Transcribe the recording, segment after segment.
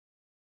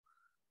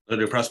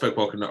Under Prospect,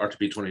 welcome to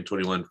RTB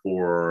 2021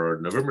 for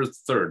November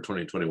 3rd,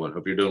 2021.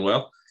 Hope you're doing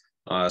well.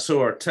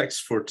 So our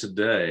text for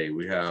today,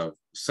 we have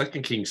 2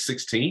 Kings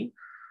 16,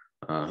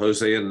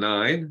 Hosea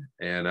 9,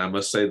 and I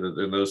must say that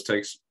in those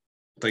texts,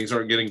 things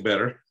aren't getting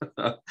better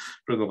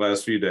for the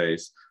last few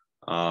days.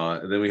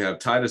 And then we have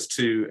Titus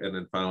 2, and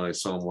then finally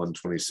Psalm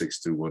 126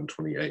 through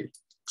 128.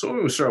 So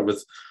we'll start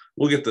with,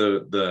 we'll get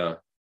the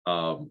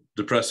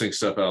depressing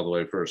stuff out of the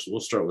way first. We'll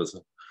start with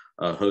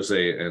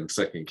Hosea and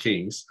 2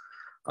 Kings.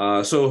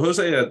 So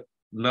Hosea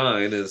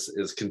 9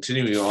 is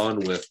continuing on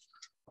with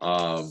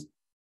some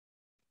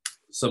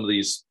of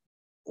these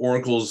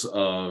oracles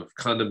of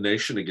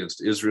condemnation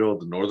against Israel,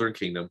 the northern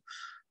kingdom.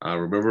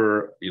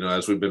 Remember,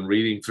 as we've been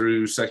reading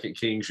through 2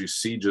 Kings, you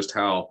see just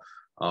how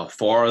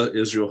far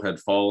Israel had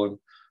fallen,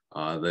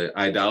 the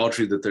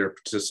idolatry that they're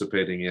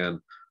participating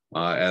in.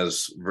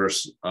 As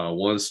verse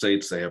 1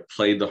 states, they have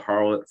played the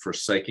harlot,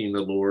 forsaking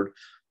the Lord.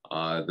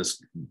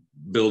 This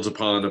builds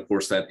upon, of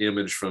course, that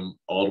image from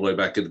all the way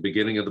back at the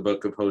beginning of the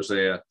book of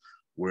Hosea,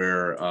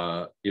 where,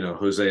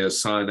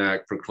 Hosea's sign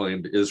act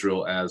proclaimed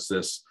Israel as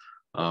this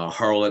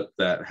harlot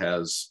that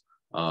has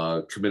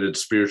committed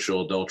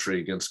spiritual adultery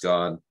against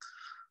God.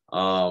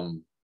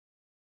 And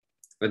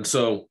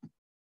so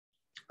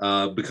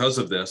because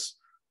of this,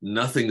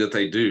 nothing that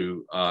they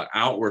do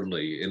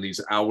outwardly in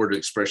these outward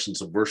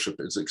expressions of worship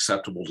is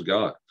acceptable to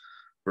God.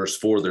 Verse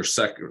 4, their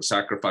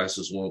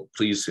sacrifices won't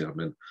please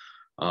him.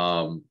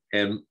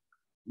 And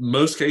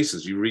most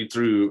cases, you read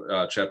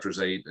through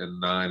chapters 8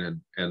 and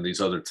 9 and these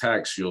other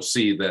texts, you'll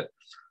see that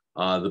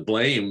the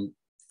blame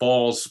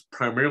falls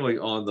primarily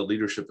on the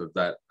leadership of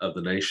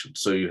the nation.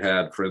 So you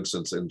had, for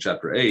instance, in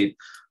chapter 8,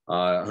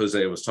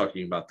 Hosea was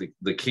talking about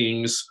the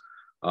kings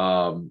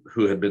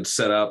who had been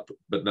set up,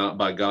 but not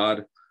by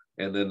God.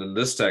 And then in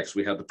this text,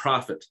 we have the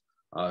prophet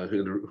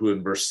who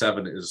in verse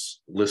 7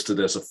 is listed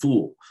as a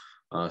fool.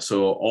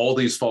 So all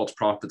these false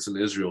prophets in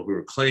Israel who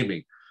are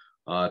claiming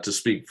to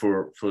speak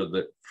for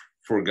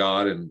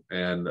God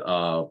and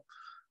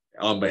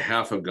on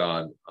behalf of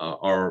God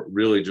are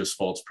really just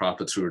false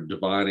prophets who are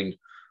divining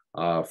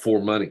for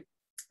money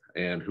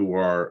and who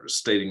are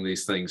stating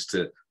these things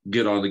to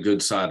get on the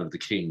good side of the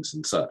kings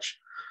and such.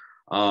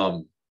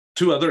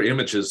 Two other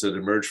images that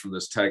emerge from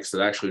this text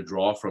that actually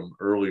draw from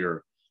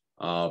earlier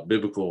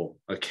biblical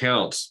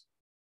accounts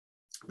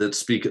that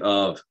speak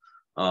of,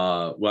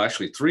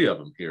 actually three of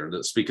them here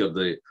that speak of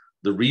the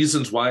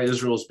reasons why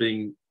Israel is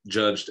being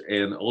judged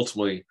and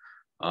ultimately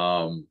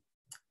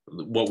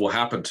what will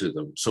happen to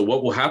them. So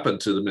what will happen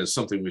to them is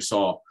something we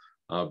saw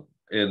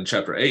in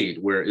chapter 8,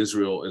 where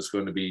Israel is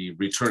going to be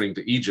returning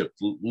to Egypt.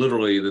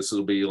 Literally, this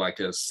will be like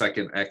a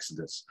second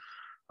Exodus.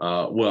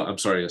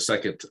 A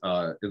second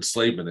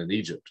enslavement in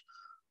Egypt.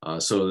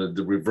 So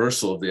the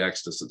reversal of the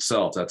Exodus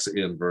itself, that's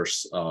in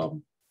verse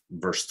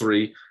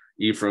 3.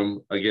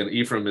 Ephraim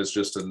is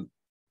just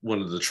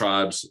one of the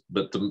tribes,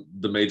 but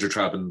the major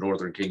tribe in the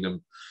northern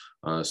kingdom.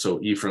 So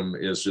Ephraim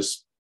is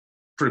just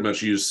pretty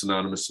much used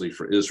synonymously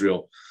for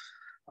Israel.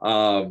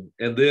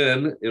 And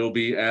then it'll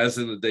be as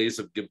in the days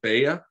of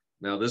Gibeah.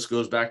 Now this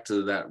goes back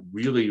to that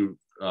really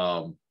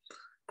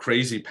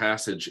crazy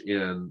passage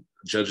in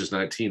Judges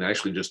 19. I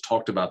actually just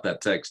talked about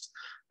that text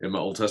in my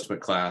Old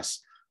Testament class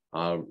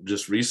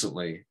just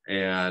recently,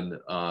 and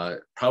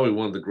probably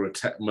one of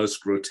the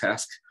most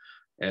grotesque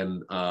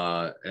and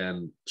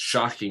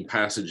shocking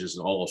passages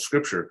in all of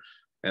Scripture.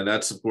 And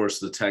that's, of course,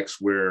 the text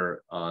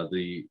where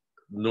the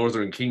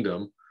northern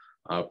kingdom,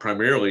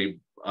 primarily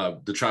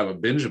the tribe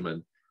of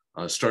Benjamin,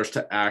 starts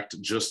to act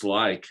just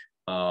like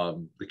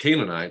the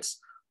Canaanites,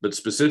 but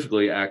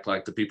specifically act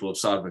like the people of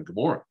Sodom and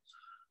Gomorrah.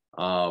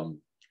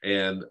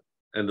 And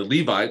the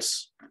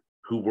Levites,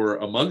 who were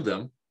among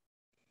them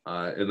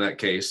in that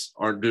case,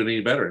 aren't doing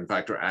any better. In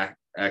fact, are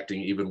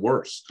acting even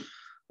worse.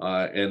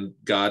 And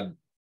God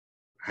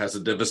has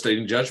a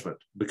devastating judgment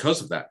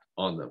because of that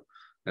on them.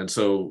 And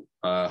so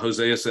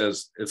Hosea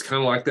says it's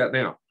kind of like that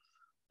now.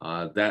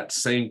 That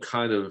same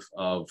kind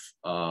of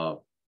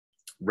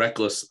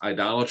reckless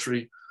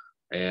idolatry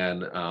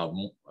and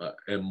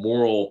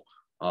moral,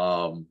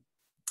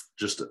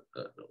 just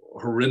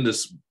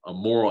horrendous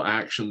moral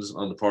actions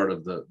on the part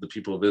of the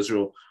people of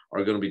Israel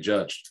are going to be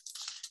judged.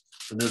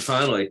 And then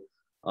finally,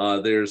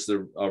 there's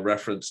the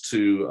reference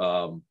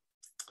to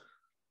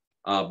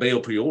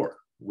Baal Peor,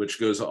 which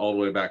goes all the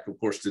way back, of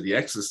course, to the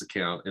Exodus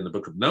account in the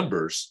book of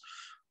Numbers,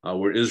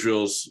 where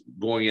Israel's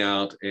going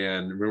out,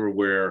 and remember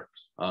where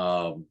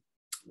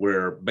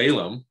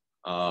Balaam,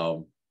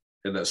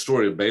 in that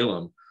story of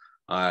Balaam,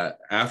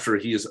 after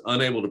he is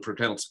unable to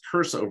pronounce a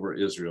curse over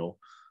Israel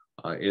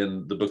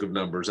in the book of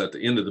Numbers, at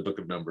the end of the book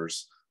of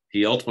Numbers,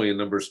 he ultimately in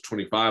Numbers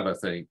 25, I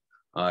think,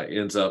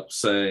 ends up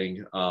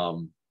saying,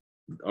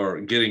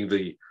 or getting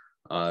the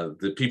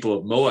people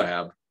of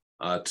Moab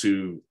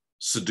to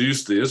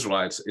seduce the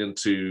Israelites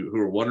who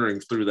are wandering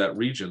through that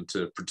region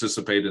to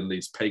participate in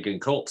these pagan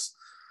cults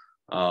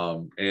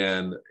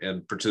and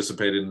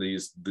participate in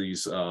these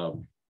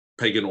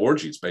pagan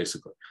orgies,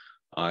 basically.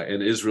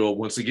 And Israel,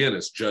 once again,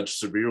 is judged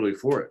severely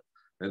for it.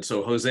 And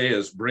so Hosea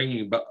is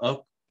bringing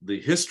up the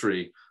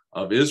history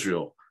of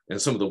Israel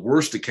and some of the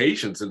worst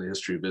occasions in the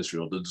history of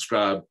Israel to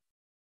describe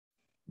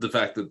the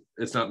fact that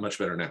it's not much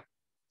better now.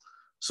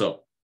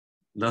 So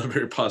not a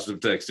very positive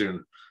text here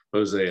in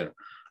Hosea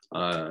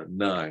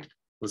 9.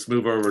 Let's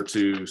move over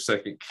to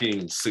 2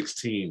 Kings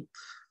 16.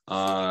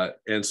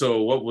 And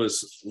so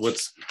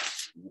what's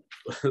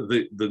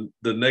the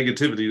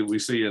negativity that we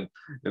see in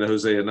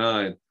Hosea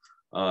 9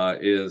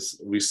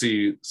 is we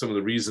see some of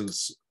the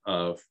reasons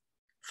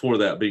for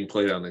that being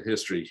played out in the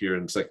history here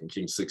in 2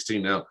 Kings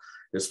 16. Now,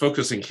 it's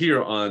focusing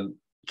here on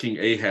King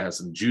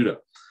Ahaz in Judah.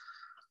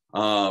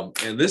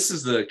 And this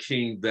is the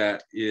king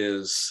that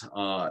is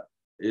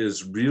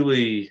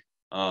really,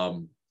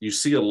 you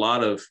see a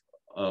lot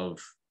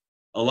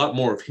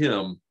more of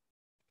him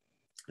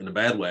in a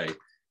bad way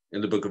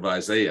in the book of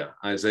Isaiah.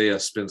 Isaiah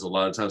spends a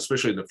lot of time,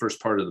 especially in the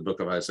first part of the book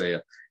of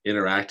Isaiah,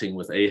 interacting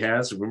with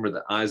Ahaz. Remember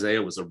that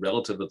Isaiah was a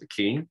relative of the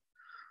king.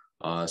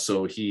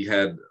 So he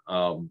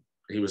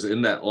was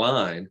in that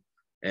line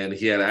and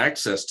he had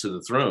access to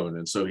the throne.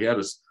 And so he had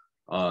us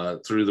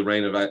through the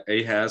reign of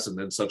Ahaz and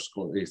then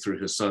subsequently through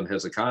his son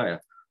Hezekiah.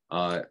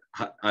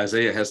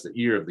 Isaiah has the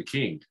ear of the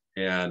king,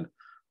 and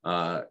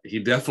he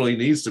definitely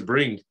needs to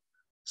bring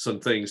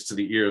some things to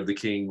the ear of the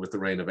king with the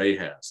reign of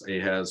Ahaz.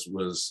 Ahaz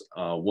was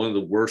one of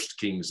the worst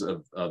kings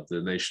of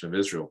the nation of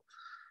Israel.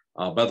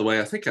 By the way,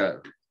 I think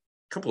a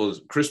couple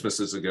of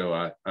Christmases ago,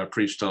 I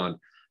preached on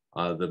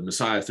the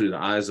Messiah through the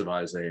eyes of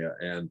Isaiah,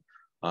 and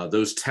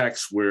those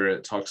texts where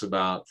it talks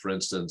about, for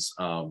instance,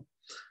 for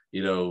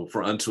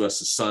unto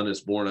us a son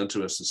is born,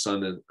 unto us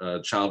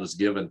a child is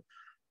given.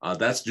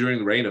 That's during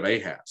the reign of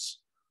Ahaz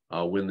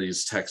when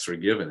these texts are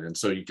given. And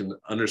so you can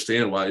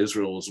understand why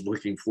Israel is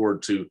looking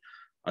forward to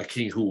a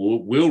king who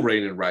will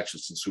reign in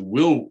righteousness, who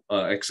will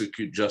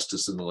execute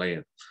justice in the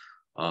land,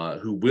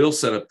 who will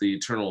set up the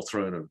eternal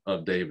throne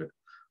of David.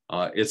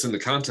 It's in the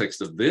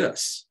context of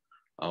this,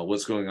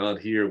 what's going on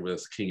here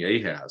with King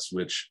Ahaz,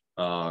 which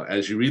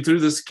as you read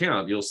through this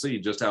account, you'll see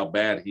just how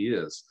bad he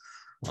is.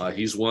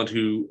 He's one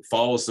who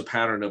follows the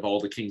pattern of all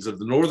the kings of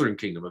the northern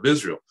kingdom of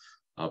Israel,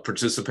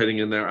 participating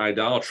in their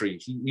idolatry.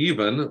 He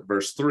even,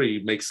 verse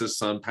 3, makes his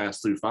son pass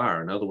through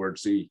fire. In other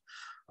words, he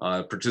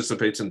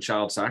participates in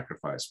child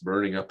sacrifice,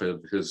 burning up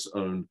of his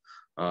own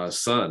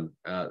son.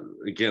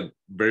 Again,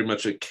 very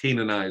much a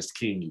Canaanized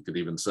king, you could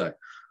even say,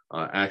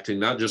 acting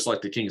not just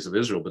like the kings of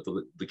Israel, but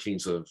the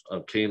kings of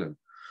Canaan.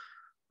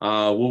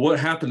 Well, what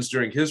happens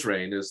during his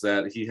reign is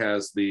that he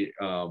has the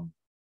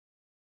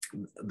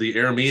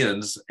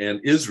Arameans and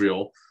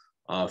Israel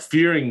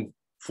fearing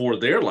for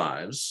their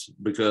lives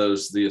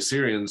because the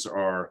Assyrians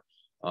are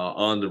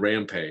on the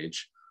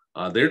rampage.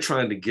 They're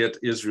trying to get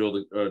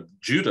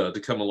Judah to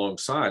come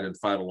alongside and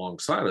fight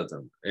alongside of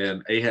them.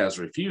 And Ahaz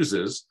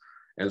refuses.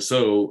 And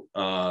so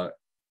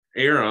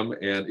Aram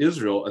and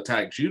Israel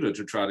attack Judah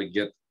to try to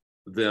get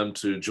them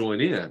to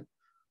join in.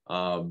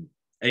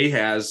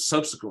 Ahaz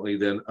subsequently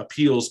then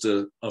appeals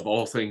of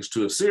all things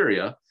to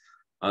Assyria.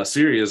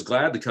 Syria is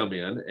glad to come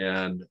in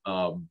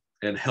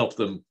and help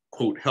them,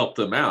 quote, help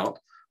them out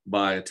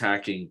by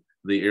attacking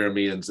the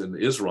Arameans and the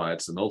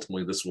Israelites. And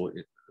ultimately this will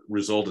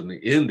result in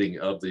the ending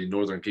of the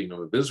northern kingdom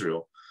of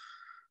Israel.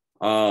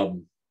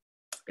 And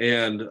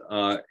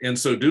in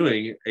so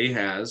doing,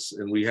 Ahaz,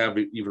 and we have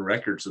even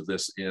records of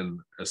this in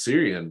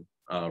Assyrian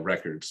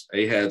records,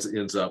 Ahaz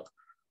ends up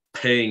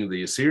paying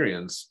the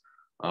Assyrians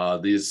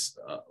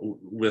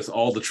with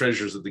all the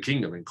treasures of the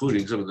kingdom,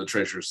 including some of the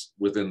treasures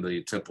within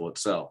the temple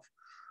itself.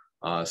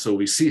 So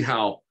we see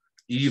how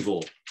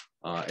evil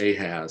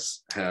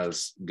Ahaz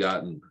has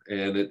gotten.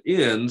 And it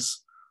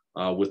ends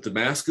with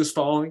Damascus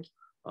falling,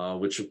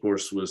 which of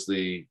course was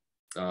the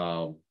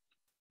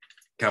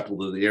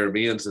capital of the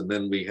Arameans. And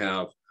then we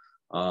have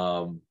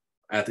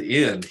at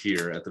the end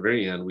here, at the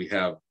very end, we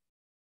have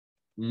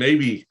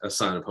maybe a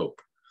sign of hope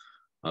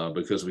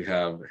because we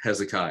have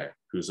Hezekiah,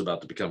 who's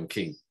about to become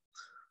king.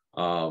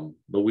 But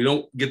we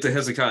don't get to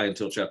Hezekiah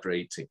until chapter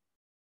 18.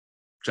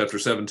 Chapter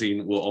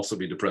 17 will also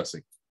be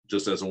depressing,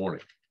 just as a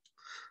warning.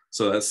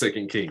 So that's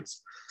 2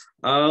 Kings.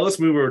 Let's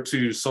move over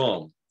to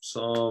Psalms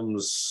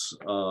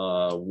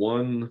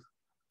 1.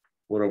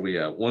 What are we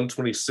at?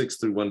 126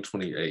 through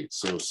 128.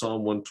 So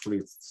Psalm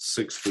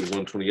 126 through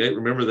 128.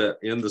 Remember that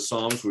in the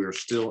Psalms, we are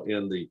still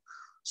in the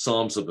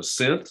Psalms of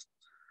Ascent.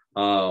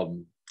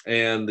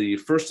 And the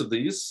first of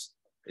these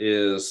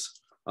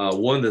is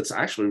one that's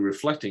actually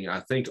reflecting, I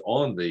think,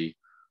 on the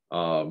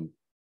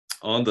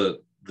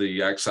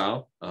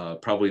exile,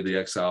 probably the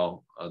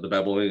exile, the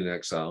Babylonian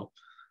exile.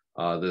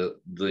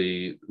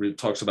 It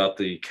talks about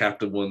the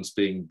captive ones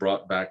being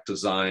brought back to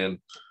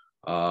Zion.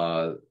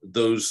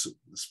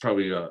 It's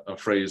probably a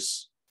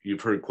phrase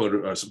you've heard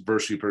quoted, a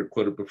verse you've heard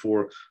quoted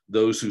before.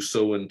 Those who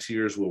sow in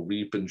tears will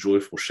reap in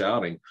joyful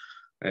shouting.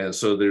 And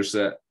so there's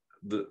that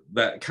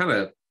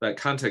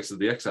context of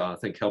the exile, I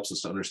think, helps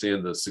us to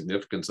understand the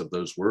significance of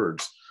those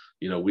words.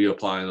 We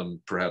apply them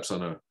perhaps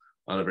on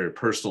a very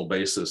personal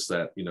basis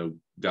that,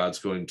 God's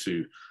going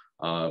to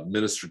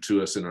minister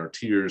to us in our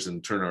tears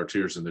and turn our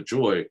tears into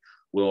joy.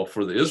 Well,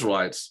 for the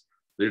Israelites,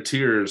 their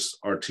tears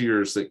are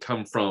tears that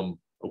come from,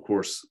 of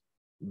course,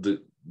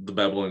 the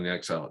Babylonian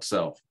exile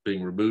itself,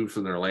 being removed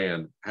from their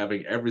land,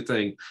 having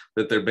everything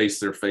that they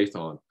based their faith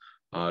on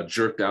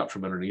jerked out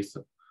from underneath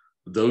them.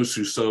 Those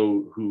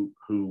who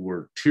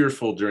were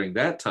tearful during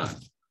that time,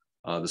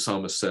 the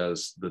psalmist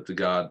says that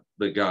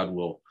God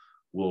will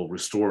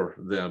restore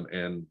them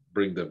and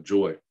bring them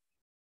joy.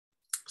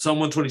 Psalm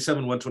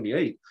 127,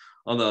 128,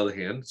 on the other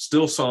hand,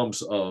 still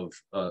psalms of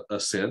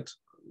ascent,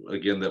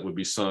 again, that would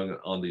be sung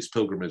on these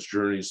pilgrimage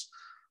journeys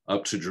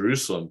up to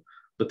Jerusalem.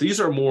 But these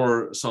are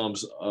more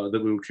psalms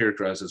that we would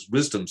characterize as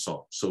wisdom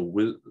psalms.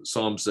 So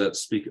psalms that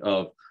speak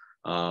of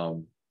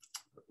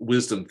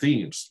wisdom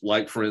themes,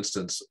 like, for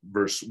instance,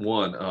 verse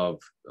 1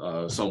 of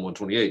Psalm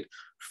 128,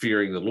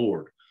 fearing the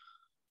Lord.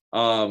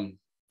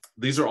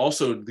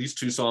 These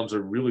two psalms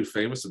are really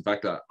famous. In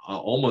fact, I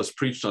almost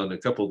preached on a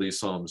couple of these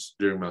psalms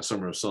during my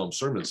Summer of Psalms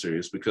sermon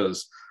series,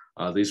 because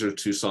these are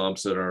two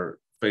psalms that are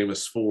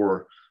famous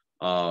for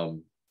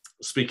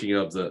speaking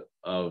of the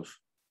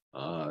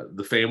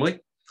family,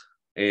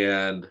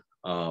 and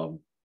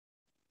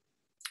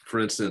for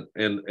instance,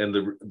 and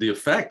the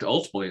effect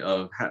ultimately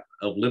of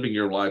living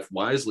your life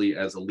wisely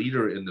as a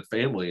leader in the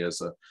family,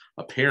 as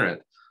a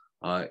parent,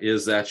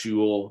 is that you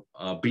will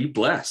be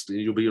blessed and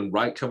you'll be in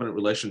right covenant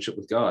relationship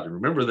with God. And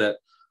remember that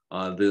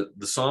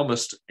the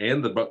psalmist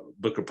and the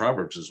book of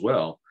Proverbs as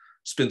well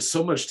spend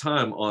so much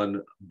time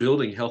on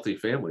building healthy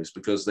families,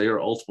 because they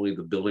are ultimately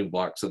the building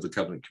blocks of the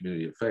covenant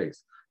community of faith.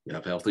 You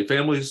have healthy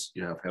families,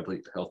 you have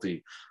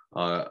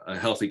a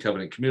healthy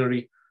covenant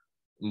community.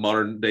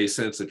 Modern day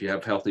sense, if you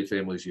have healthy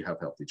families, you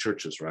have healthy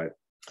churches, right?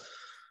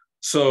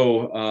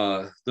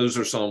 So those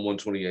are Psalm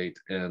 128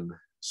 and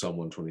Psalm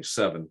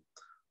 127.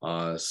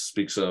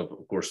 Speaks of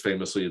course,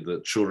 famously, the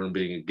children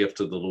being a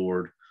gift of the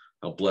Lord.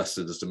 How blessed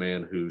is the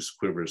man whose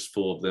quiver is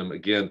full of them.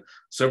 Again,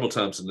 several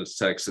times in this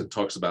text, it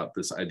talks about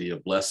this idea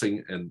of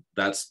blessing, and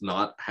that's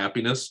not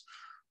happiness.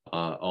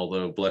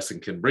 Although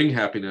blessing can bring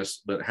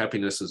happiness, but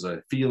happiness is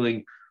a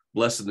feeling,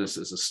 blessedness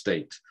is a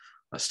state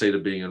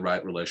of being in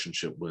right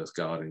relationship with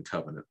God and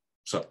covenant.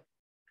 So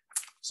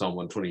Psalm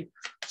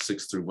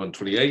 126 through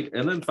 128.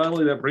 And then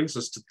finally, that brings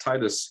us to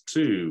Titus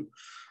 2.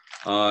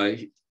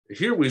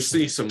 Here we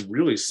see some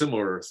really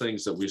similar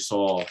things that we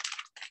saw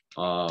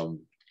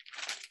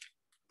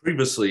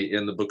previously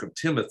in the book of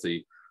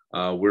Timothy,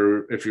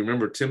 where, if you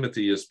remember,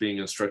 Timothy is being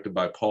instructed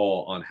by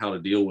Paul on how to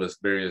deal with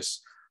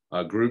various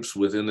groups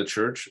within the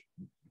church,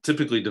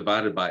 typically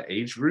divided by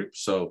age group.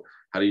 So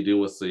how do you deal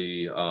with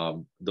the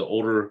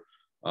older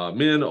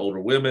men,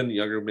 older women,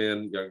 younger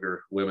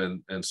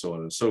women, and so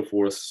on and so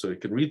forth? So you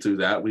can read through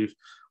that. We've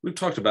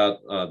talked about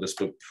this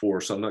book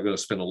before, so I'm not going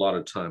to spend a lot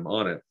of time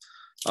on it.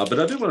 But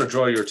I do want to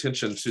draw your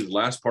attention to the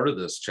last part of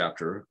this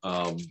chapter,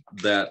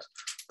 that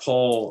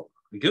Paul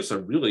gives a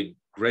really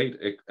great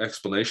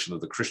explanation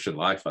of the Christian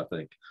life, I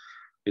think.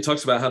 He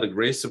talks about how the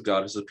grace of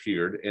God has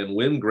appeared, and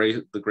when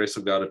the grace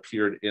of God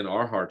appeared in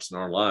our hearts and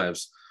our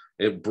lives,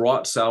 it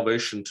brought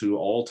salvation to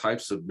all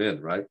types of men,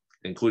 right,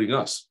 including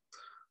us.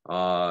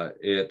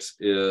 It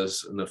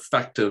is an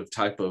effective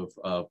type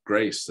of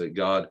grace that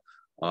God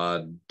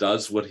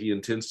does what he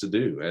intends to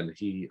do, and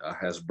he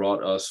has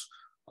brought us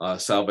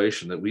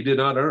salvation that we did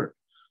not earn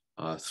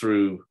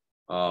through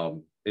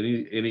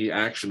any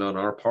action on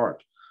our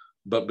part.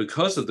 But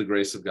because of the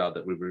grace of God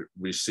that we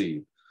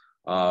receive,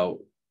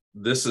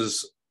 this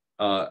is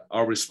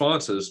our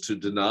response is to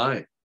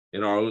deny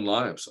in our own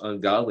lives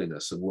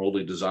ungodliness and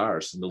worldly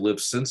desires, and to live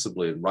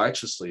sensibly and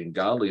righteously and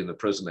godly in the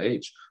present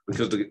age,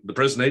 because the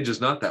present age is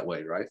not that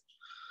way, right?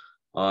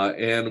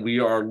 And we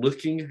are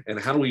looking, and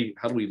how do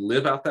we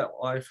live out that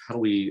life? How do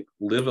we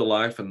live a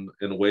life in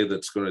a way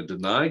that's going to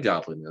deny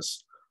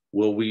godliness?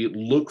 Well, we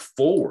look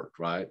forward,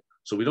 right?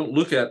 So we don't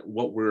look at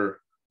what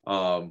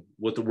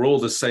the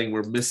world is saying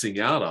we're missing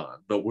out on,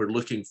 but we're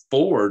looking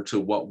forward to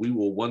what we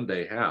will one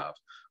day have,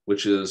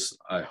 which is,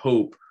 I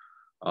hope,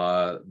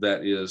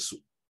 that is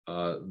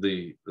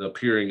the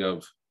appearing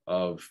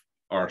of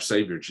our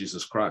Savior,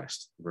 Jesus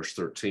Christ, verse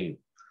 13.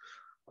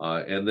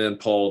 And then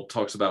Paul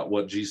talks about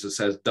what Jesus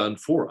has done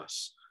for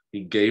us.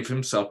 He gave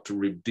himself to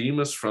redeem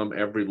us from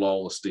every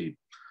lawless deed.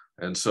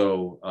 And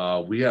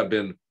so we have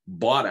been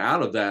bought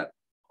out of that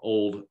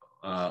old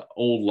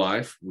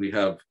life. We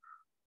have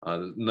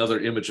another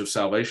image of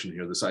salvation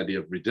here, this idea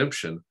of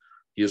redemption.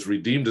 He has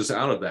redeemed us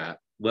out of that.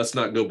 Let's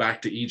not go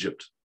back to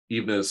Egypt,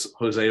 even as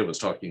Hosea was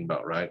talking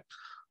about, right?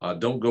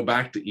 Don't go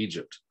back to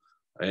Egypt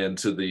and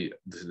to the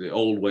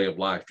old way of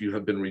life. You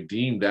have been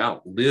redeemed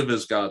out. Live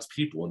as God's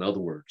people, in other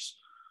words.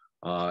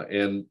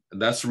 And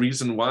that's the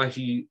reason why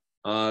he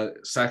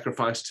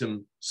sacrificed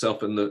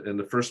himself in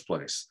the first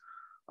place,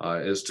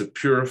 is to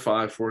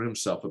purify for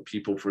himself a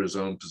people for his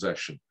own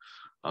possession.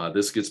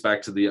 This gets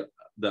back to the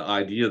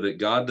idea that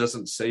God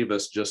doesn't save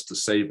us just to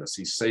save us.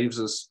 He saves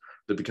us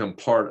to become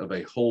part of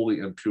a holy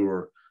and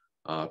pure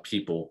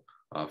people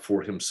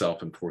for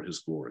himself and for his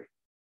glory.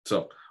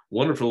 So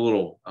wonderful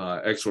little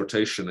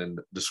exhortation and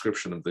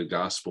description of the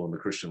gospel and the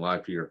Christian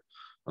life here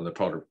on the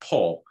part of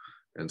Paul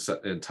in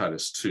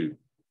Titus 2.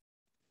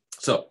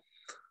 So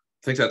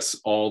I think that's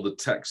all the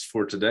text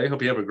for today.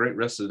 Hope you have a great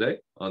rest of the day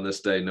on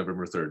this day,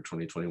 November 3rd,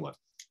 2021.